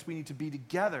presence. We need to be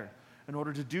together in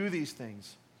order to do these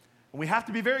things. And we have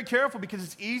to be very careful because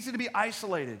it's easy to be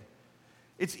isolated.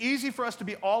 It's easy for us to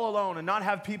be all alone and not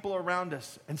have people around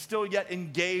us and still yet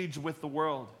engage with the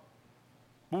world.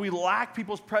 When we lack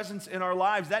people's presence in our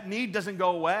lives, that need doesn't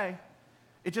go away.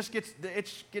 It just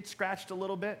gets scratched a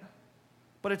little bit,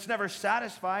 but it's never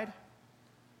satisfied.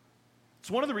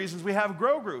 It's one of the reasons we have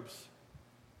grow groups.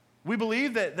 We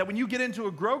believe that when you get into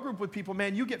a grow group with people,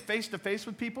 man, you get face-to-face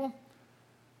with people,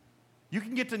 you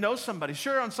can get to know somebody.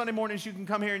 Sure, on Sunday mornings you can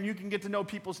come here and you can get to know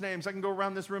people's names. I can go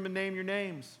around this room and name your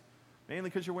names,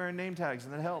 mainly because you're wearing name tags,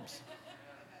 and that helps.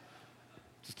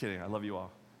 Just kidding, I love you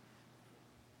all.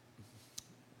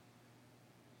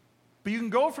 But you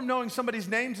can go from knowing somebody's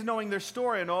name to knowing their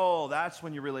story, and that's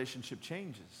when your relationship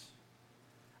changes.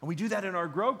 And we do that in our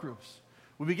grow groups.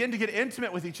 We begin to get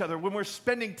intimate with each other when we're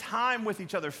spending time with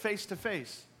each other face to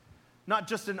face, not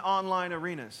just in online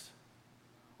arenas.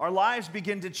 Our lives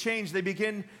begin to change. They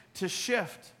begin to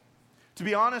shift. To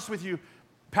be honest with you,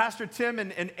 Pastor Tim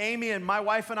and Amy and my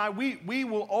wife and I, we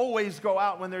will always go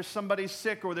out when there's somebody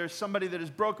sick or there's somebody that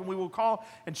is broken. We will call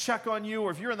and check on you,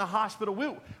 or if you're in the hospital,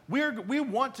 we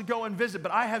want to go and visit.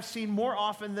 But I have seen more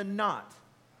often than not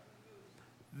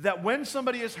that when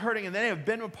somebody is hurting and they have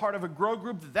been a part of a grow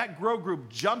group, that grow group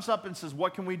jumps up and says,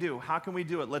 "What can we do? How can we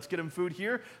do it? Let's get them food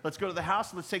here. Let's go to the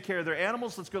house. Let's take care of their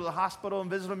animals. Let's go to the hospital and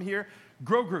visit them here."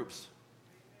 Grow groups.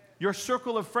 Your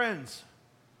circle of friends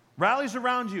rallies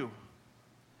around you.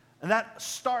 And that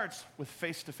starts with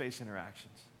face-to-face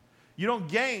interactions. You don't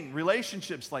gain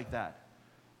relationships like that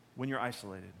when you're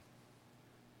isolated.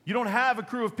 You don't have a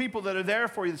crew of people that are there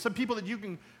for you. Some people that you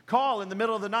can call in the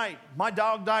middle of the night. My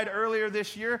dog died earlier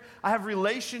this year. I have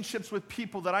relationships with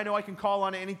people that I know I can call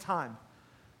on at any time.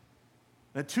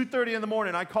 At 2:30 in the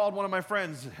morning, I called one of my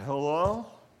friends. "Hello?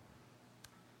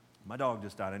 My dog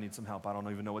just died. I need some help. I don't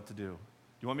even know what to do. Do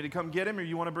you want me to come get him, or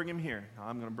you want to bring him here?" "No,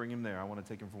 I'm going to bring him there. I want to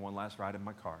take him for one last ride in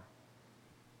my car."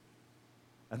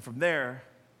 And from there,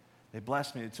 they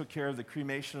blessed me. They took care of the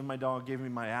cremation of my dog, gave me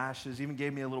my ashes, even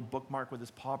gave me a little bookmark with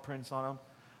his paw prints on them.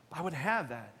 I would have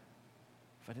that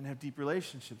if I didn't have deep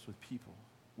relationships with people.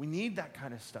 We need that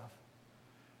kind of stuff.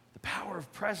 The power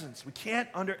of presence. We can't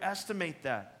underestimate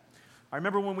that. I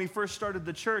remember when we first started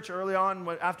the church early on,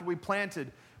 after we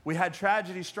planted, we had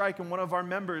tragedy strike and one of our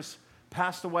members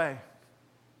passed away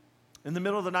in the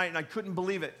middle of the night, and I couldn't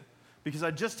believe it because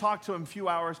I just talked to him a few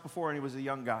hours before and he was a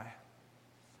young guy.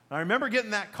 And I remember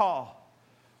getting that call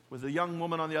with a young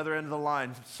woman on the other end of the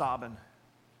line sobbing.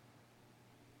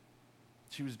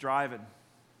 She was driving,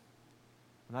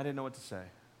 and I didn't know what to say.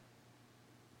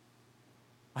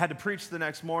 I had to preach the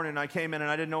next morning, and I came in, and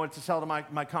I didn't know what to tell to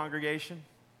my congregation.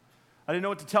 I didn't know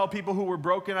what to tell people who were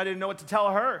broken. I didn't know what to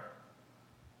tell her.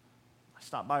 I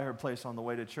stopped by her place on the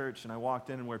way to church, and I walked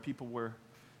in, and where people were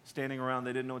standing around,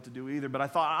 they didn't know what to do either. But I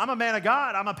thought, I'm a man of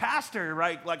God. I'm a pastor,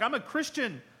 right? Like, I'm a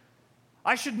Christian.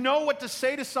 I should know what to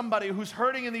say to somebody who's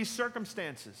hurting in these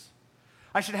circumstances.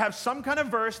 I should have some kind of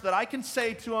verse that I can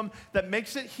say to them that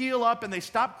makes it heal up and they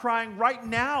stop crying right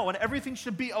now and everything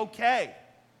should be okay.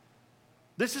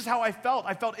 This is how I felt.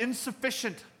 I felt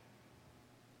insufficient.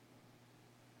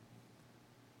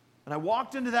 And I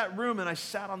walked into that room and I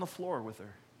sat on the floor with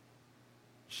her.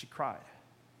 She cried.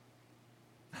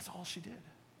 That's all she did.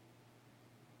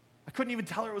 I couldn't even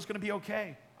tell her it was going to be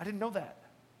okay. I didn't know that.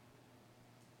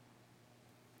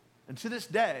 And to this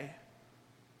day,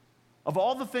 of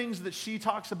all the things that she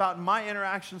talks about in my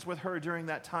interactions with her during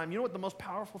that time, you know what the most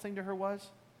powerful thing to her was?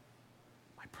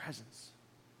 My presence.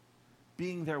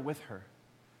 Being there with her.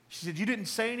 She said, you didn't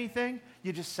say anything,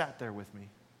 you just sat there with me.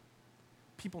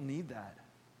 People need that.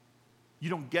 You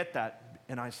don't get that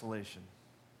in isolation.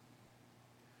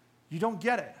 You don't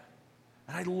get it.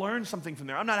 And I learned something from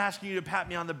there. I'm not asking you to pat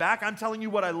me on the back. I'm telling you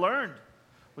what I learned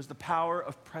was the power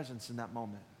of presence in that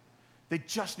moment. They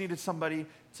just needed somebody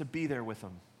to be there with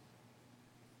them.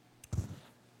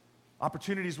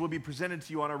 Opportunities will be presented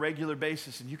to you on a regular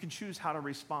basis, and you can choose how to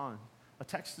respond. A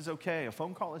text is okay. A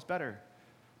phone call is better.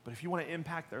 But if you want to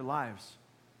impact their lives,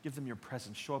 give them your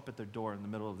presence. Show up at their door in the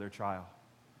middle of their trial.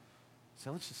 Say,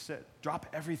 let's just sit. Drop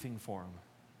everything for them.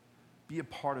 Be a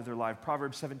part of their life.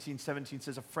 Proverbs 17:17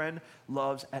 says, a friend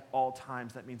loves at all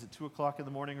times. That means at 2 o'clock in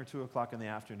the morning or 2 o'clock in the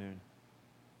afternoon.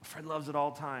 A friend loves at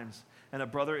all times. And a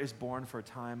brother is born for a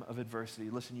time of adversity.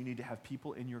 Listen, you need to have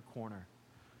people in your corner.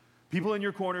 People in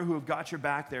your corner who have got your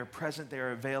back, they're present,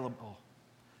 they're available,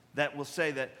 that will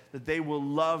say that they will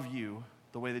love you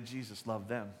the way that Jesus loved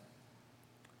them.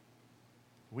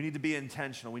 We need to be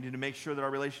intentional. We need to make sure that our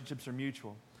relationships are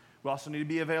mutual. We also need to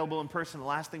be available in person. The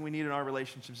last thing we need in our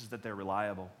relationships is that they're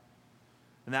reliable.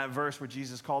 In that verse where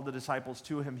Jesus called the disciples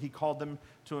to him, he called them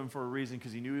to him for a reason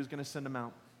because he knew he was going to send them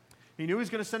out. He knew he was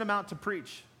going to send them out to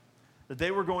preach, that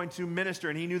they were going to minister,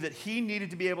 and he knew that he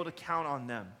needed to be able to count on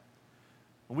them.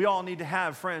 We all need to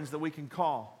have friends that we can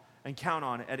call and count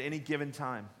on at any given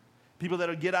time. People that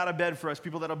will get out of bed for us,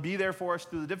 people that will be there for us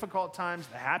through the difficult times,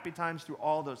 the happy times, through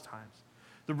all those times.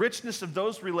 The richness of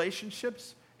those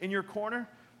relationships in your corner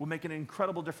will make an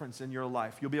incredible difference in your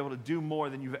life. You'll be able to do more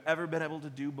than you've ever been able to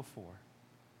do before.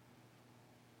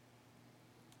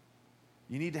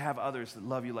 You need to have others that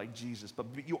love you like Jesus, but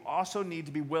you also need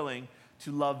to be willing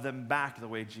to love them back the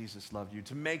way Jesus loved you,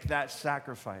 to make that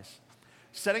sacrifice.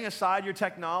 Setting aside your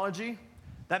technology,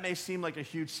 that may seem like a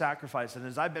huge sacrifice. And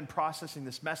as I've been processing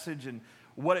this message and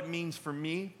what it means for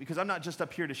me, because I'm not just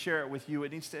up here to share it with you,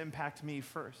 it needs to impact me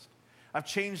first. I've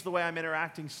changed the way I'm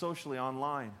interacting socially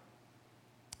online.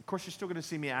 Of course, you're still going to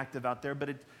see me active out there, but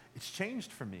it's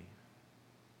changed for me.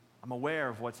 I'm aware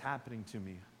of what's happening to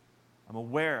me. I'm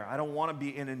aware. I don't want to be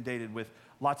inundated with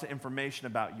lots of information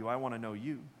about you. I want to know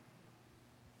you.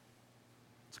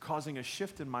 It's causing a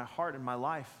shift in my heart and my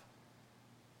life.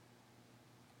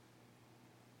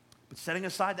 But setting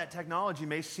aside that technology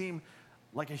may seem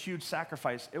like a huge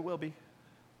sacrifice. It will be.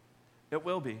 It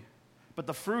will be. But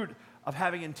the fruit of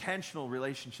having intentional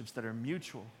relationships that are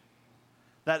mutual,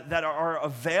 that are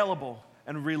available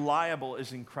and reliable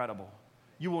is incredible.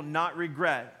 You will not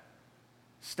regret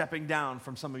stepping down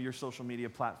from some of your social media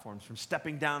platforms, from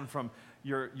stepping down from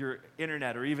your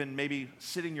internet, or even maybe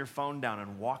sitting your phone down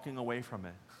and walking away from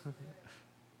it.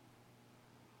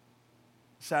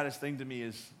 Saddest thing to me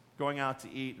is going out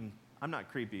to eat, and I'm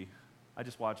not creepy. I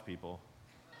just watch people.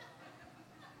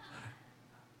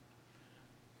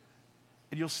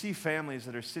 And you'll see families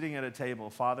that are sitting at a table,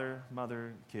 father,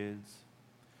 mother, kids.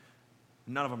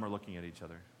 None of them are looking at each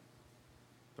other.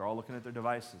 They're all looking at their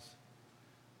devices.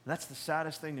 And that's the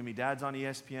saddest thing to me. Dad's on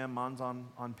ESPN, mom's on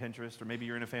Pinterest, or maybe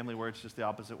you're in a family where it's just the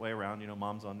opposite way around. You know,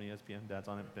 mom's on ESPN, dad's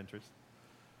on Pinterest.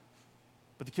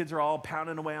 But the kids are all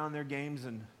pounding away on their games,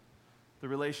 and the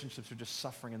relationships are just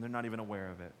suffering, and they're not even aware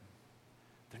of it.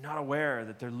 They're not aware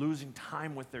that they're losing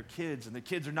time with their kids, and the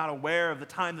kids are not aware of the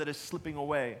time that is slipping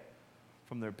away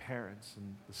from their parents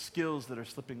and the skills that are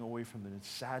slipping away from them. It's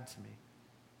sad to me.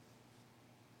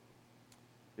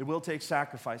 It will take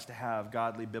sacrifice to have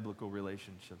godly biblical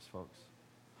relationships, folks.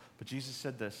 But Jesus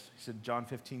said this. He said, John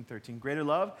 15:13, greater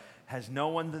love has no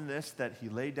one than this, that he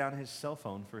laid down his cell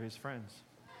phone for his friends.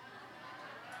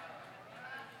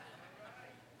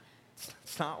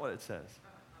 It's not what it says.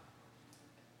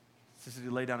 It says that he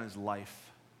laid down his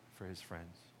life for his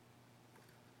friends.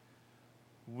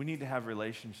 We need to have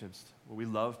relationships where we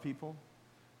love people.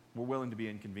 We're willing to be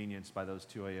inconvenienced by those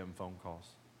 2 a.m. phone calls.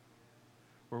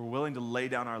 Where we're willing to lay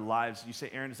down our lives. You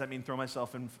say, Aaron, does that mean throw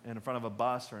myself in front of a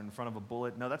bus or in front of a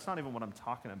bullet? No, that's not even what I'm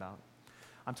talking about.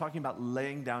 I'm talking about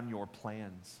laying down your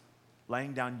plans,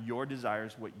 laying down your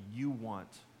desires, what you want,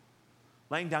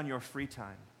 laying down your free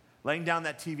time, laying down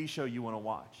that TV show you want to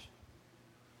watch,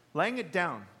 laying it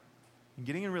down and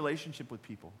getting in relationship with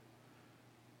people.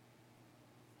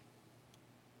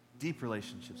 Deep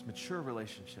relationships, mature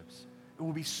relationships. It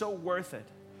will be so worth it.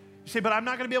 You say, but I'm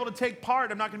not going to be able to take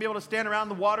part. I'm not going to be able to stand around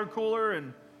the water cooler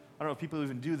and I don't know if people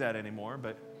even do that anymore,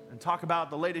 and talk about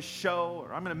the latest show,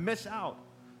 or I'm going to miss out.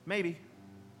 Maybe.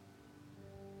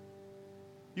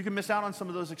 You can miss out on some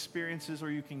of those experiences,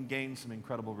 or you can gain some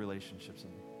incredible relationships,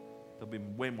 and there'll be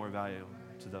way more value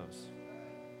to those.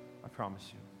 I promise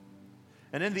you.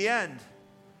 And in the end,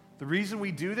 the reason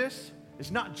we do this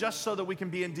is not just so that we can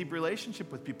be in deep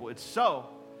relationship with people. It's so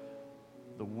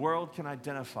the world can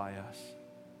identify us,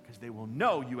 because they will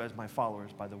know you as my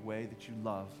followers by the way that you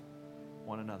love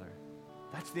one another.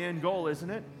 That's the end goal, isn't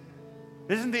it?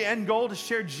 Isn't the end goal to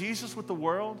share Jesus with the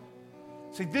world?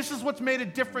 Say, this is what's made a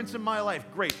difference in my life.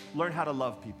 Great. Learn how to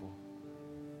love people.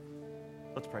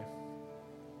 Let's pray.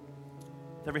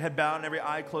 With every head bowed and every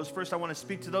eye closed, first I want to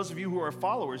speak to those of you who are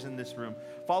followers in this room,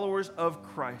 followers of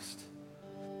Christ.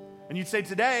 And you'd say,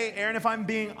 today, Aaron, if I'm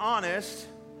being honest,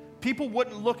 people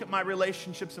wouldn't look at my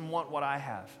relationships and want what I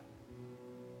have.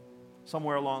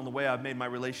 Somewhere along the way, I've made my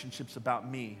relationships about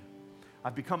me.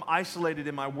 I've become isolated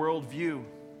in my worldview.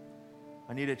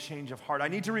 I need a change of heart. I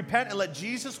need to repent and let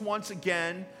Jesus once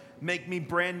again make me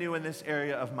brand new in this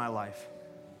area of my life,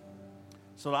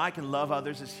 so that I can love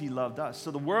others as he loved us, so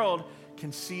the world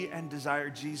can see and desire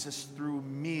Jesus through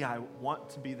me. I want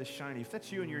to be the shiny. If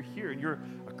that's you and you're here and you're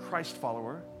a Christ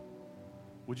follower,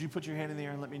 would you put your hand in the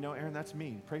air and let me know, Aaron, that's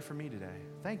me. Pray for me today.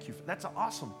 Thank you. That's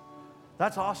awesome.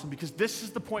 That's awesome, because this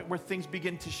is the point where things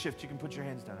begin to shift. You can put your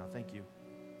hands down now. Thank you.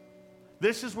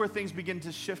 This is where things begin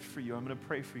to shift for you. I'm going to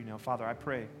pray for you now. Father, I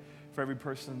pray for every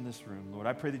person in this room, Lord.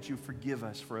 I pray that you forgive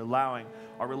us for allowing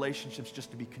our relationships just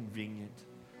to be convenient,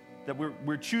 that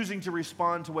we're choosing to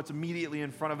respond to what's immediately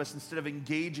in front of us instead of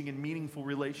engaging in meaningful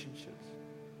relationships.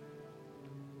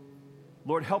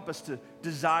 Lord, help us to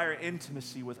desire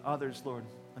intimacy with others, Lord,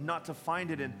 and not to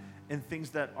find it in things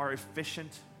that are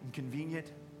efficient and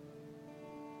convenient.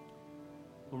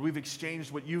 Lord, we've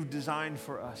exchanged what you've designed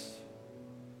for us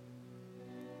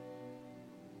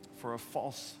for a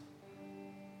false.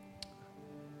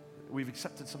 We've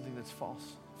accepted something that's false.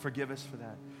 Forgive us for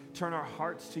that. Turn our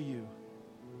hearts to you.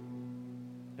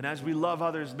 And as we love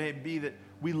others, may it be that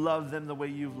we love them the way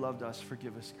you've loved us.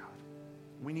 Forgive us, God.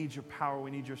 We need your power. We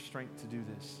need your strength to do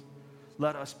this.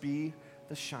 Let us be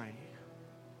the shiny.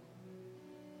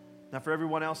 Now, for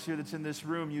everyone else here that's in this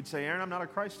room, you'd say, Aaron, I'm not a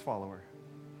Christ follower.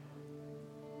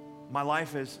 My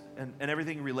life is, and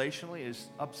everything relationally is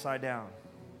upside down.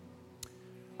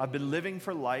 I've been living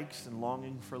for likes and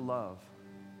longing for love.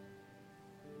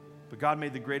 But God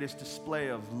made the greatest display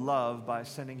of love by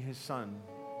sending his son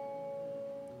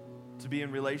to be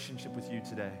in relationship with you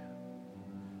today.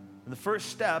 And the first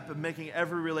step of making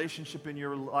every relationship in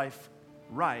your life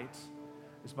right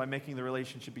is by making the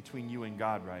relationship between you and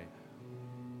God right.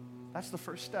 That's the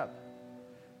first step.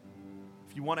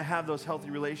 If you want to have those healthy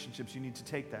relationships, you need to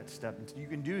take that step. And you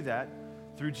can do that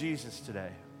through Jesus today.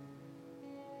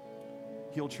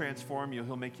 He'll transform you.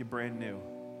 He'll make you brand new.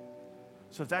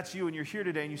 So if that's you and you're here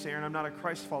today and you say, Aaron, I'm not a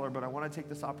Christ follower, but I want to take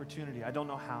this opportunity. I don't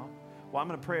know how. Well, I'm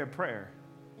going to pray a prayer.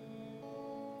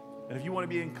 And if you want to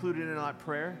be included in that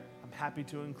prayer, I'm happy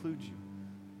to include you.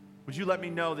 Would you let me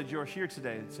know that you're here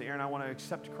today and say, Aaron, I want to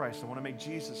accept Christ. I want to make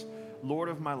Jesus Lord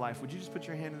of my life. Would you just put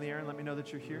your hand in the air and let me know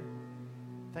that you're here?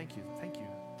 Thank you. Thank you.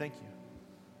 Thank you.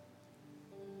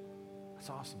 That's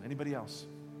awesome. Anybody else?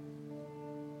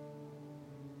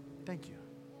 Thank you.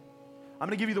 I'm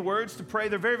going to give you the words to pray.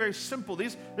 They're very, very simple.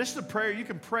 This is a prayer you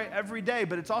can pray every day,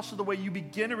 but it's also the way you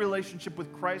begin a relationship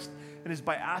with Christ, and is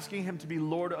by asking him to be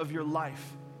Lord of your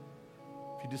life.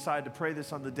 If you decide to pray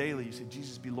this on the daily, you say,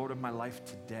 Jesus, be Lord of my life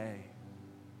today.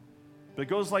 But it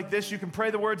goes like this. You can pray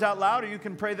the words out loud, or you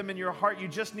can pray them in your heart. You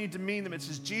just need to mean them. It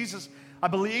says, Jesus, I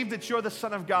believe that you're the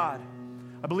Son of God.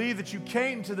 I believe that you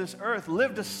came to this earth,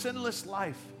 lived a sinless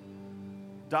life,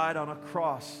 died on a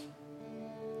cross,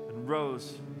 and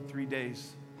rose 3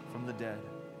 days from the dead.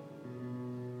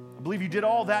 I believe you did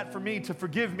all that for me, to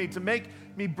forgive me, to make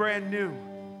me brand new.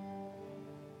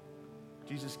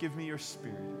 Jesus, give me your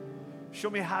Spirit. Show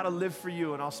me how to live for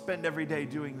you, and I'll spend every day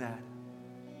doing that.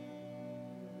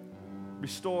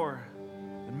 Restore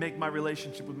and make my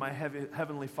relationship with my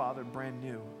Heavenly Father brand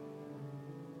new.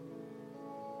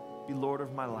 Be Lord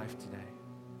of my life today.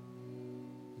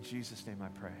 In Jesus' name I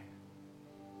pray.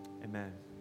 Amen.